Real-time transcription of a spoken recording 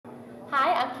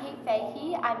I'm Kate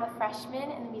Fahey. I'm a freshman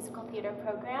in the musical theater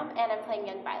program, and I'm playing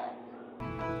young Violet.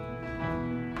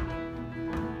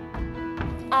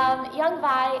 Young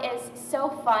Vi is so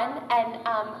fun, and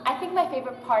I think my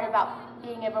favorite part about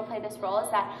being able to play this role is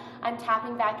that I'm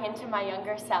tapping back into my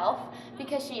younger self,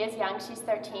 because she is young, she's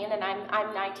 13, and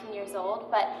I'm 19 years old,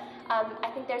 but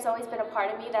I think there's always been a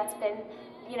part of me that's been,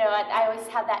 you know, I always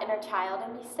have that inner child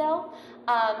in me still.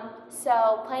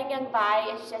 So playing young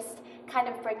Vi is just kind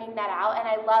of bringing that out, and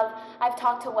I've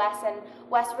talked to Wes, and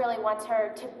Wes really wants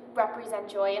her to represent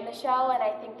joy in the show, and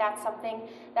I think that's something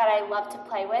that I love to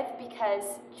play with,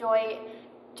 because joy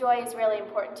is really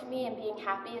important to me, and being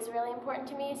happy is really important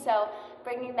to me. So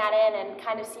bringing that in and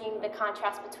kind of seeing the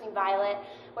contrast between Violet,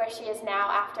 where she is now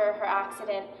after her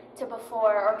accident, to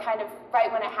before, or kind of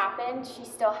right when it happened, she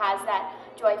still has that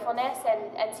joyfulness,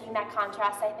 and seeing that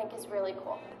contrast I think is really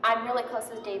cool. I'm really close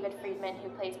with David Friedman, who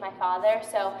plays my father,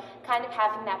 so kind of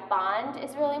having that bond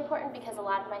is really important, because a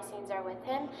lot of my scenes are with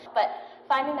him. But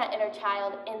finding that inner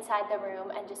child inside the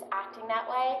room and just acting that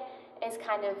way is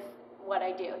kind of what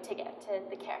I do to get to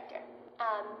the character.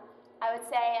 I would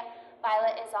say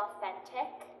Violet is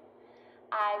authentic,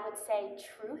 I would say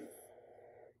truth,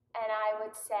 and I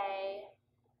would say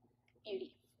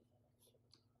beauty.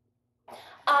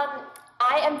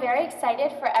 I am very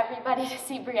excited for everybody to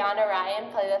see Brianna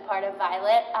Ryan play the part of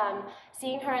Violet.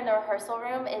 Seeing her in the rehearsal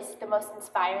room is the most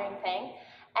inspiring thing,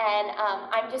 and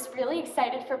I'm just really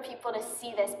excited for people to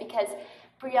see this, because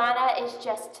Brianna is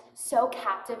just so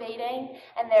captivating,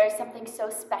 and there's something so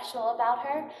special about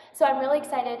her. So I'm really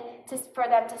excited for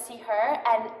them to see her,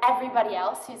 and everybody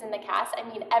else who's in the cast. I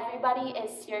mean, everybody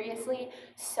is seriously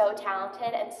so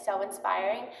talented and so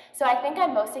inspiring. So I think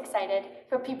I'm most excited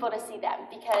for people to see them,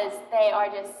 because they are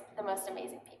just the most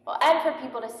amazing people. And for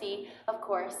people to see, of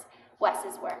course,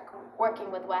 Wes's work,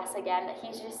 working with Wes again.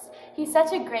 He's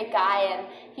such a great guy, and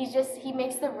he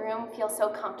makes the room feel so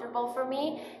comfortable for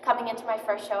me coming into my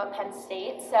first show at Penn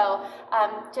State. So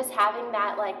just having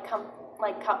that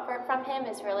comfort from him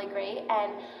is really great,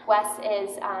 and Wes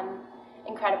is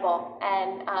incredible,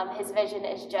 and his vision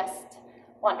is just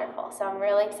wonderful. So I'm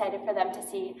really excited for them to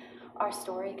see our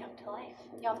story come to life.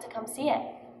 You'll have to come see it.